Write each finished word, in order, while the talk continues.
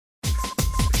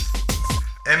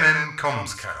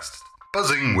Commscast,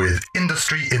 buzzing with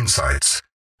industry insights.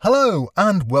 Hello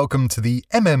and welcome to the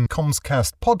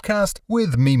Commscast podcast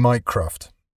with me, Mike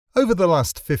Croft. Over the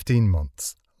last 15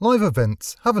 months, live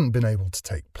events haven't been able to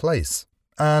take place.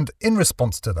 And in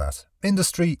response to that,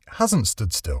 industry hasn't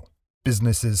stood still.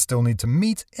 Businesses still need to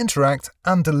meet, interact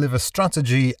and deliver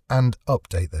strategy and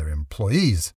update their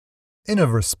employees. In a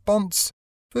response,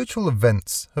 virtual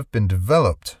events have been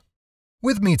developed.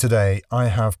 With me today, I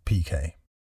have PK,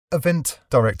 Event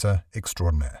Director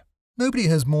Extraordinaire. Nobody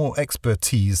has more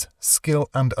expertise, skill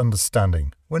and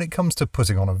understanding when it comes to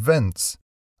putting on events.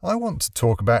 I want to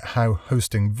talk about how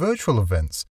hosting virtual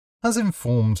events has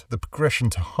informed the progression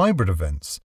to hybrid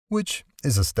events, which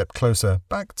is a step closer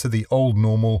back to the old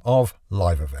normal of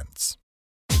live events.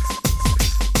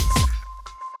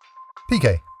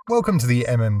 PK, welcome to the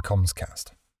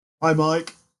Commscast. Hi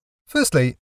Mike.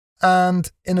 Firstly, and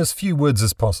in as few words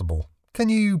as possible, can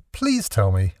you please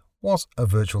tell me what a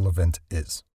virtual event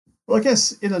is? Well, I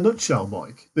guess in a nutshell,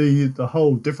 Mike, the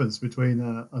whole difference between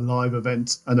a live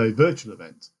event and a virtual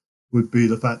event would be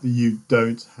the fact that you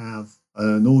don't have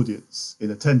an audience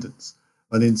in attendance.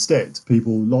 And instead,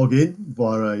 people log in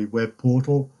via a web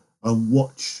portal and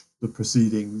watch the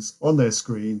proceedings on their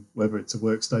screen, whether it's a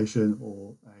workstation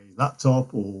or a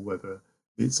laptop or whether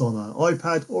it's on an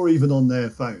iPad or even on their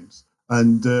phones,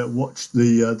 and watch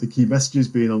the key messages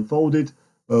being unfolded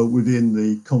within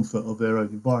the comfort of their own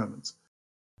environment.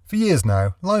 For years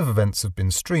now, live events have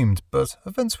been streamed, but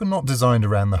events were not designed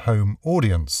around the home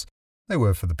audience. They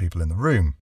were for the people in the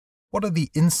room. What are the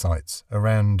insights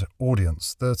around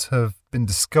audience that have been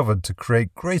discovered to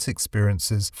create great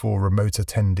experiences for remote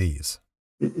attendees?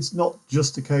 It's not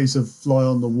just a case of fly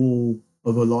on the wall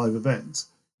of a live event.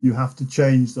 You have to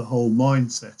change the whole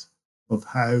mindset of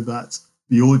how that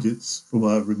the audience, from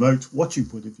a remote watching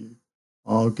point of view,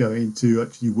 are going to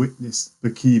actually witness the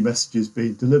key messages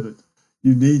being delivered.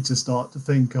 You need to start to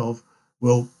think of,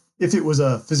 well, if it was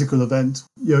a physical event,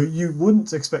 you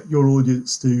wouldn't expect your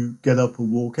audience to get up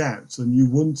and walk out, and you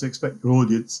wouldn't expect your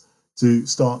audience to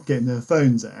start getting their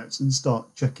phones out and start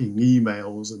checking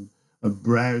emails and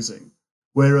browsing.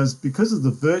 Whereas because of the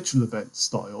virtual event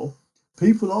style,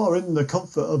 people are in the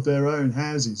comfort of their own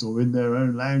houses or in their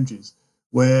own lounges,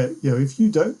 where, if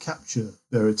you don't capture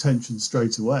their attention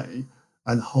straight away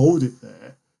and hold it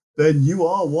there, then you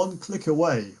are one click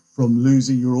away from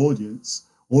losing your audience,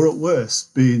 or at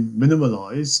worst being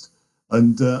minimalized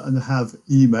and have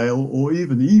email or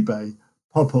even eBay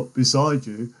pop up beside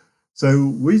you.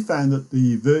 So we found that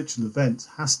the virtual event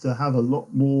has to have a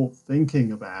lot more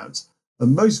thinking about,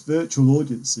 and most virtual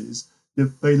audiences,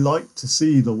 they like to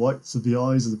see the whites of the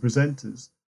eyes of the presenters.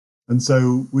 And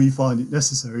so we find it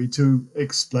necessary to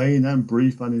explain and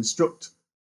brief and instruct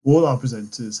all our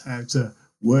presenters how to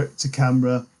work to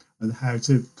camera and how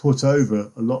to put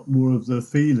over a lot more of the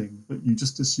feeling that you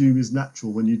just assume is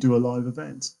natural when you do a live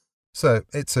event. So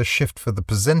it's a shift for the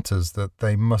presenters that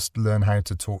they must learn how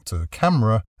to talk to the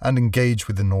camera and engage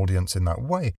with an audience in that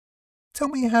way. Tell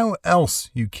me how else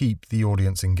you keep the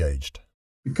audience engaged.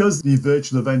 Because the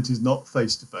virtual event is not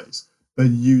face-to-face,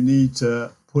 then you need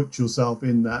to put yourself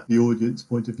in the audience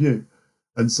point of view.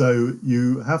 And so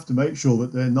you have to make sure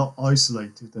that they're not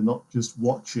isolated, they're not just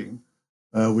watching.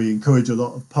 We encourage a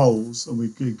lot of polls and we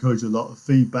encourage a lot of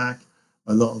feedback,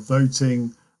 a lot of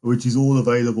voting, which is all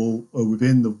available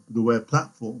within the web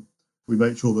platform. We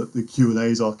make sure that the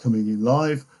Q&As are coming in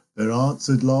live, they're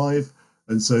answered live,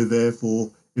 and so therefore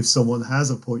if someone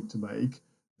has a point to make,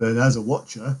 then as a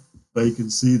watcher, they can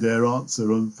see their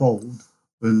answer unfold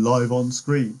live on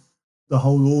screen. The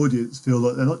whole audience feel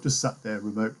that they're not just sat there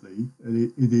remotely,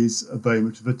 and it is very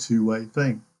much of a two-way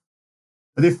thing.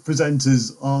 And if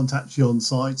presenters aren't actually on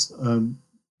site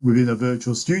within a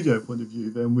virtual studio point of view,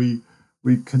 then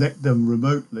we connect them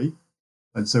remotely.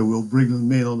 And so we'll bring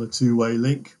them in on a two-way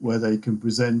link where they can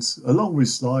present along with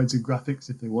slides and graphics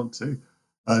if they want to.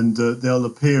 And they'll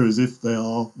appear as if they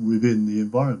are within the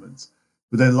environment.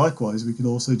 But then likewise, we can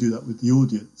also do that with the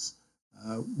audience.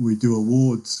 We do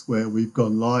awards where we've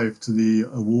gone live to the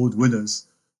award winners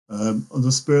on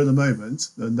the spur of the moment,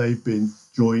 and they've been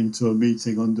joined to a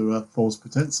meeting under false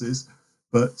pretenses.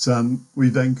 But we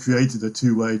then created a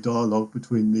two-way dialogue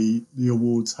between the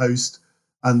awards host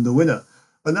and the winner.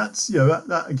 And that's,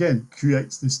 that again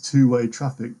creates this two-way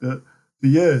traffic that for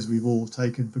years we've all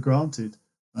taken for granted.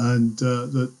 And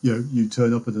that, you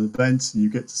turn up at an event,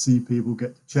 you get to see people,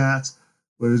 get to chat.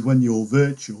 Whereas when you're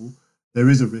virtual, there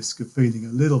is a risk of feeling a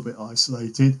little bit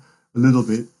isolated, a little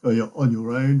bit on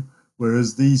your own,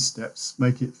 whereas these steps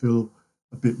make it feel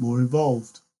a bit more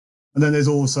involved. And then there's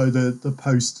also the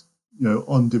post,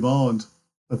 on-demand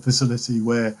facility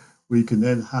where We can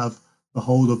then have the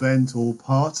whole event or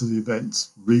part of the event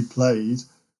replayed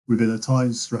within a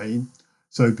time strain,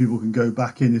 so people can go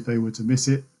back in if they were to miss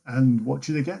it and watch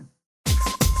it again.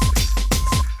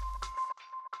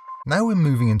 Now we're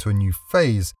moving into a new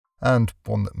phase, and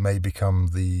one that may become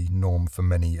the norm for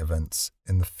many events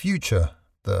in the future,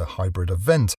 the hybrid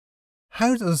event.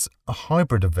 How does a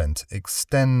hybrid event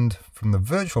extend from the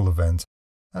virtual event,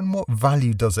 and what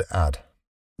value does it add?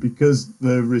 Because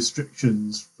the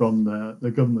restrictions from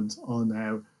the government are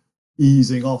now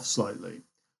easing off slightly,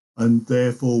 and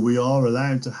therefore we are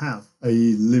allowed to have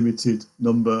a limited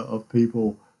number of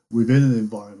people within an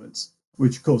environment,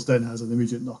 which of course then has an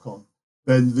immediate knock-on.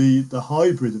 Then the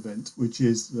hybrid event, which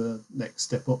is the next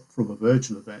step up from a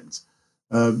virtual event,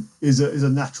 is a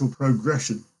natural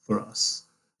progression for us,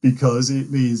 because it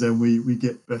means then we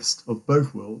get best of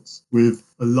both worlds, with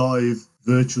a live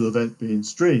virtual event being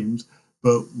streamed,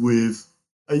 but with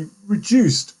a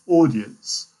reduced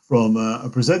audience. From a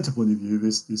presenter point of view,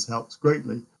 this helps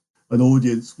greatly. An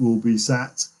audience will be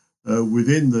sat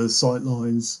within the sight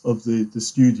lines of the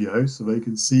studio, so they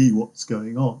can see what's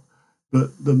going on.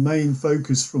 But the main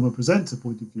focus from a presenter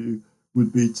point of view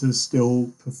would be to still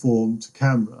perform to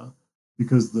camera,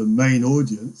 because the main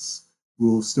audience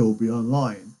will still be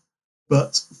online.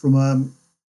 But from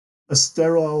a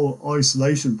sterile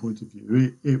isolation point of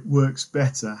view, it works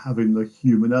better having the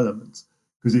human element,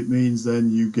 because it means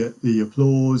then you get the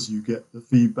applause, you get the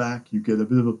feedback, you get a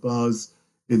bit of a buzz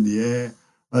in the air.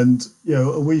 And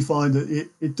we find that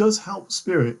it does help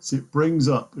spirits. It brings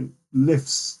up, it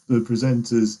lifts the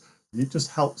presenters. It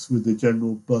just helps with the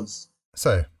general buzz.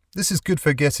 So, this is good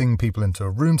for getting people into a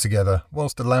room together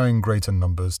whilst allowing greater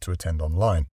numbers to attend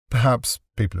online. Perhaps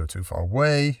people who are too far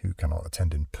away, who cannot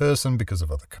attend in person because of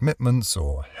other commitments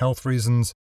or health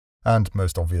reasons, and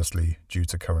most obviously due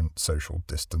to current social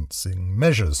distancing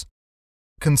measures.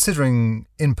 Considering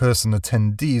in-person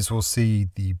attendees will see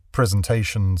the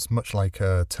presentations much like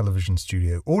a television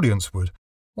studio audience would,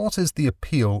 what is the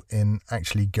appeal in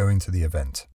actually going to the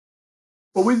event?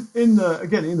 Well, in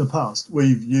the past,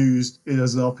 we've used it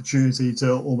as an opportunity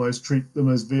to almost treat them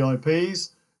as VIPs.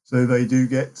 So they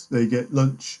get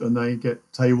lunch, and they get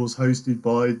tables hosted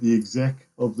by the exec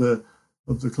of the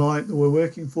client that we're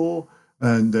working for,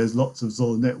 and there's lots of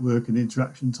sort of network and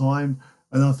interaction time.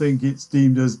 And I think it's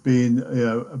deemed as being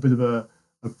a bit of a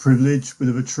privilege, a bit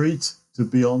of a treat to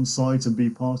be on site and be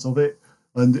part of it.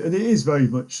 And it is very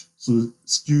much sort of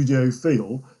studio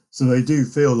feel. So they do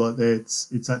feel like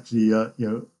it's actually a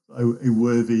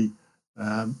worthy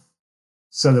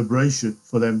celebration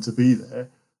for them to be there.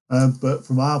 But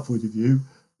from our point of view,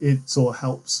 it sort of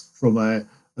helps from a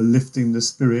lifting the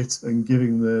spirit and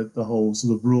giving the whole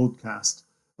sort of broadcast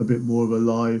a bit more of a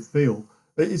live feel.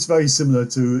 It's very similar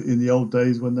to in the old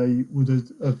days when they would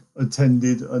have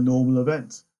attended a normal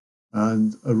event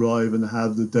and arrive and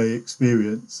have the day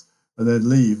experience and then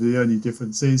leave. The only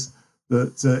difference is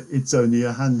that it's only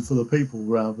a handful of people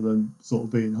rather than sort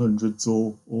of being hundreds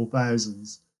or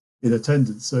thousands in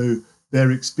attendance. So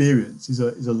their experience is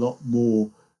a lot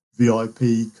more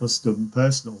VIP, custom,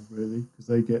 personal, really, because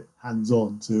they get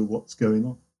hands-on to what's going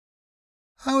on.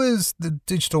 How is the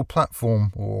digital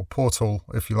platform, or portal,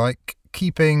 if you like,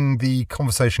 keeping the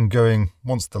conversation going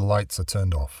once the lights are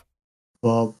turned off?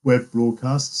 Our web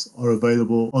broadcasts are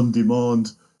available on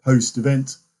demand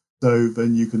post-event, so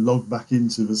then you can log back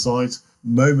into the site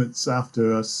moments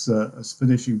after us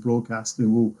finishing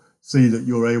broadcasting. We'll see that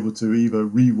you're able to either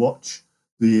re-watch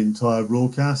the entire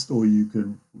broadcast, or you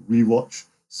can re-watch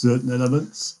certain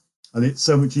elements. And it's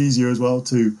so much easier as well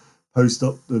to post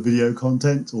up the video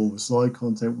content or the slide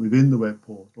content within the web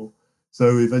portal.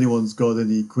 So if anyone's got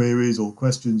any queries or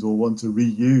questions or want to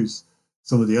reuse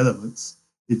some of the elements,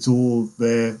 it's all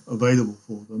there available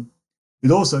for them.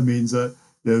 It also means that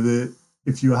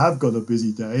if you have got a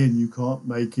busy day and you can't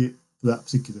make it for that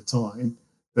particular time,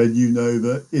 then you know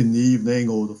that in the evening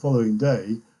or the following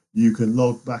day, you can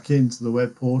log back into the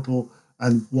web portal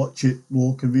and watch it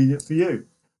more convenient for you.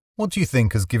 What do you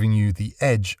think has given you the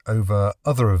edge over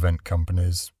other event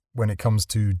companies when it comes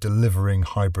to delivering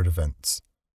hybrid events?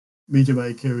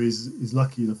 MediaMaker is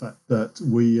lucky in the fact that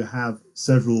we have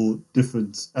several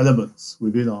different elements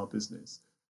within our business.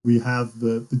 We have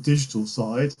the digital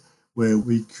side, where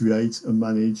we create and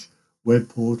manage web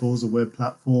portals and web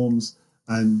platforms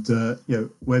and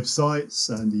websites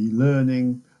and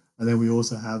e-learning. And then we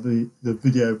also have the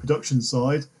video production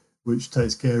side, which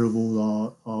takes care of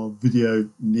all our video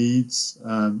needs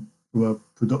from a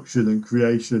production and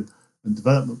creation and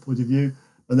development point of view.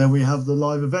 And then we have the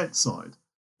live event side,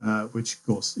 which of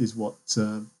course is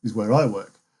where I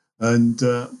work. and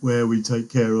where we take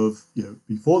care of,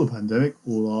 before the pandemic,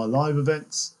 all our live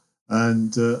events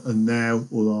and now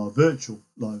all our virtual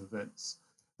live events.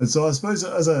 And so I suppose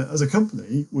as a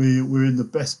company, we're in the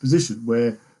best position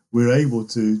where we're able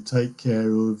to take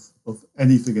care of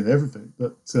anything and everything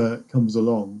that comes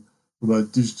along from a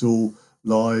digital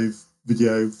live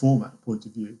video format point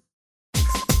of view.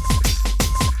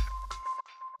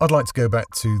 I'd like to go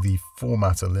back to the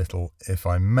format a little, if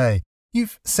I may.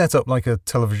 You've set up like a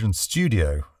television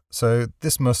studio, so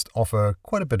this must offer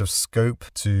quite a bit of scope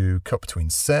to cut between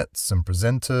sets and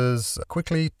presenters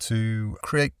quickly to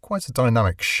create quite a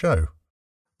dynamic show.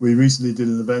 We recently did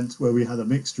an event where we had a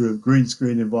mixture of green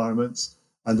screen environments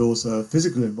and also a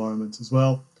physical environment as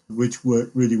well, which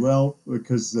worked really well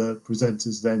because the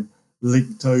presenters then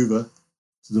linked over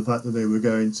to the fact that they were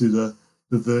going to the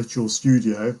virtual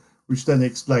studio, which then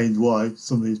explained why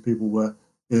some of these people were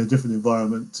in a different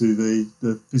environment to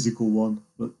the physical one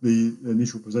that the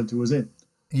initial presenter was in.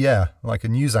 Yeah, like a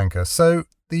news anchor. So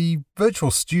the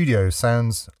virtual studio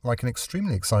sounds like an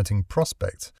extremely exciting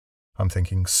prospect. I'm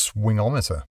thinking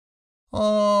swingometer.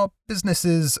 Are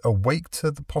businesses awake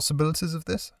to the possibilities of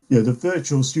this? Yeah, the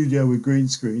virtual studio with green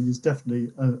screen is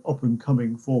definitely an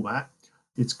up-and-coming format.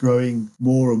 It's growing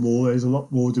more and more. There's a lot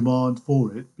more demand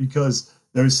for it because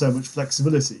there is so much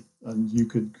flexibility, and you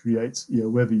can create,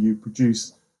 whether you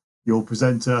produce your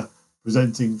presenter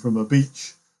presenting from a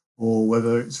beach or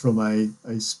whether it's from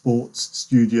a sports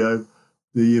studio,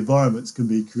 the environments can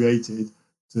be created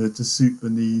to suit the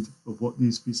need of what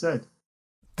needs to be said.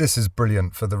 This is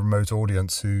brilliant for the remote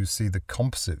audience who see the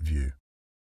composite view.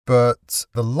 But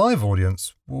the live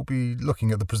audience will be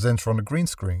looking at the presenter on a green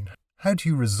screen. How do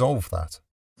you resolve that?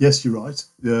 Yes, you're right.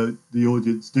 The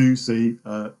audience do see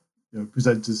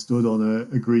presenters stood on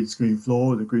a green screen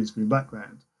floor with a green screen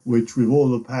background, which with all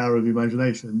the power of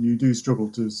imagination, you do struggle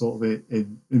to sort of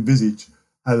envisage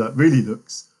how that really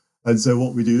looks. And so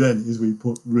what we do then is we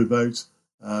put remote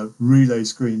relay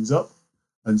screens up,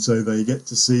 and so they get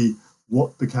to see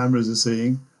what the cameras are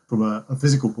seeing from a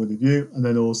physical point of view, and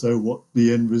then also what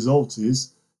the end result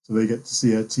is. So they get to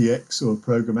see a TX or a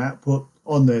program output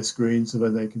on their screen so that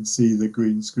they can see the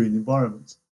green screen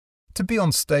environment. To be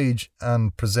on stage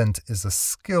and present is a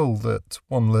skill that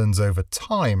one learns over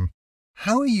time.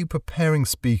 How are you preparing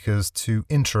speakers to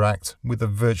interact with a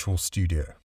virtual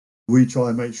studio? We try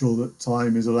and make sure that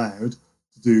time is allowed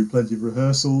to do plenty of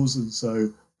rehearsals, and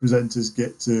so presenters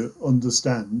get to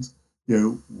understand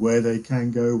where they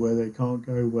can go, where they can't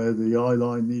go, where the eye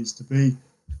line needs to be.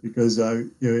 Because,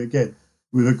 again,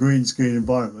 with a green screen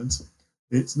environment,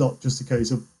 it's not just a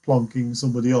case of plonking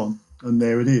somebody on and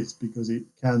there it is, because it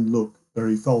can look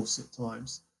very false at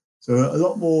times. So a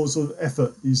lot more sort of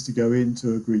effort needs to go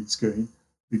into a green screen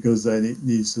because then it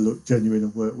needs to look genuine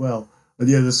and work well. And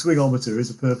the swingometer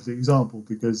is a perfect example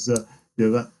because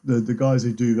the guys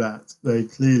who do that, they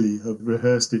clearly have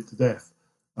rehearsed it to death.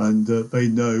 And they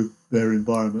know their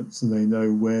environments and they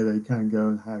know where they can go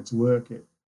and how to work it.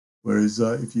 Whereas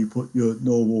if you put your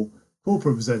normal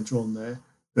corporate presenter on there,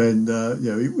 then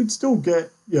it would still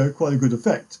get quite a good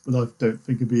effect, but I don't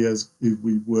think it'd be as if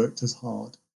we worked as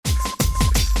hard.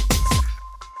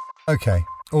 Okay,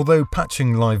 although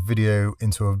patching live video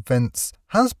into events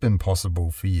has been possible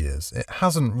for years, it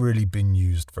hasn't really been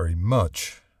used very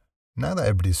much. Now that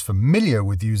everybody's familiar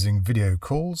with using video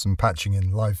calls and patching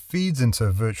in live feeds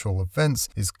into virtual events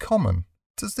is common,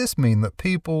 does this mean that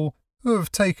people who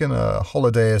have taken a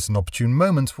holiday at an opportune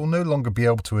moment will no longer be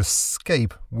able to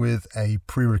escape with a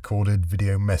pre-recorded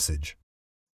video message?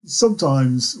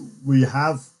 Sometimes we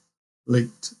have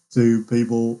linked to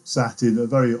people sat in a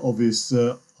very obvious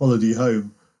holiday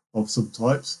home of some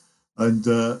types. And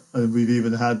we've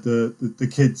even had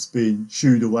the kids being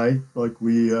shooed away, like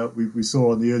we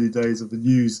saw on the early days of the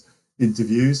news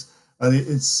interviews, and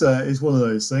it's one of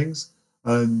those things.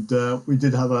 And we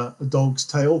did have a dog's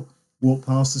tail walk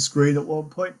past the screen at one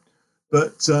point,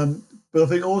 but I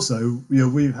think also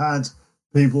we've had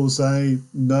people say,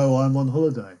 "No, I'm on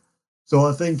holiday." So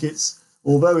I think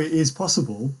although it is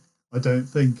possible, I don't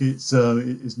think it's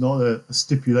not a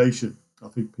stipulation. I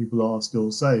think people are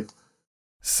still safe.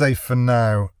 Safe for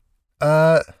now.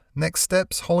 Next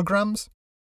steps, holograms?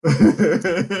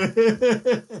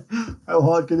 How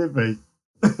hard can it be?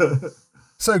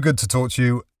 So good to talk to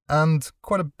you, and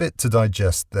quite a bit to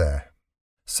digest there.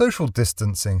 Social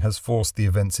distancing has forced the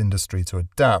events industry to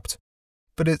adapt,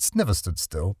 but it's never stood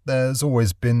still. There's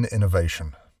always been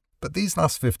innovation. But these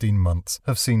last 15 months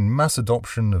have seen mass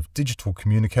adoption of digital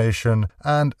communication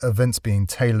and events being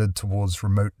tailored towards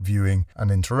remote viewing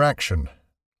and interaction.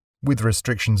 With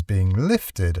restrictions being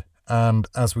lifted, and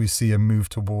as we see a move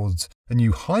towards a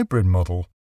new hybrid model,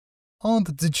 Are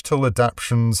the digital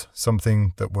adaptions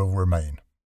something that will remain?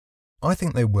 I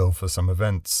think they will for some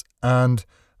events, and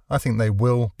I think they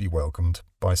will be welcomed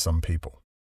by some people.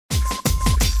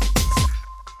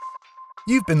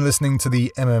 You've been listening to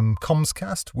the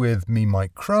Commscast with me,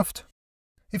 Mike Croft.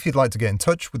 If you'd like to get in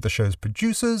touch with the show's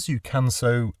producers, you can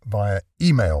so via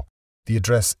email. The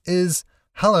address is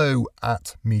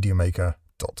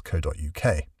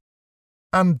hello@mediamaker.co.uk.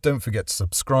 And don't forget to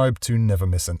subscribe to never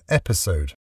miss an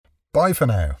episode. Bye for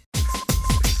now.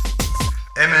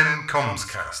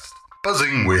 Commscast,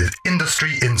 buzzing with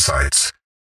industry insights.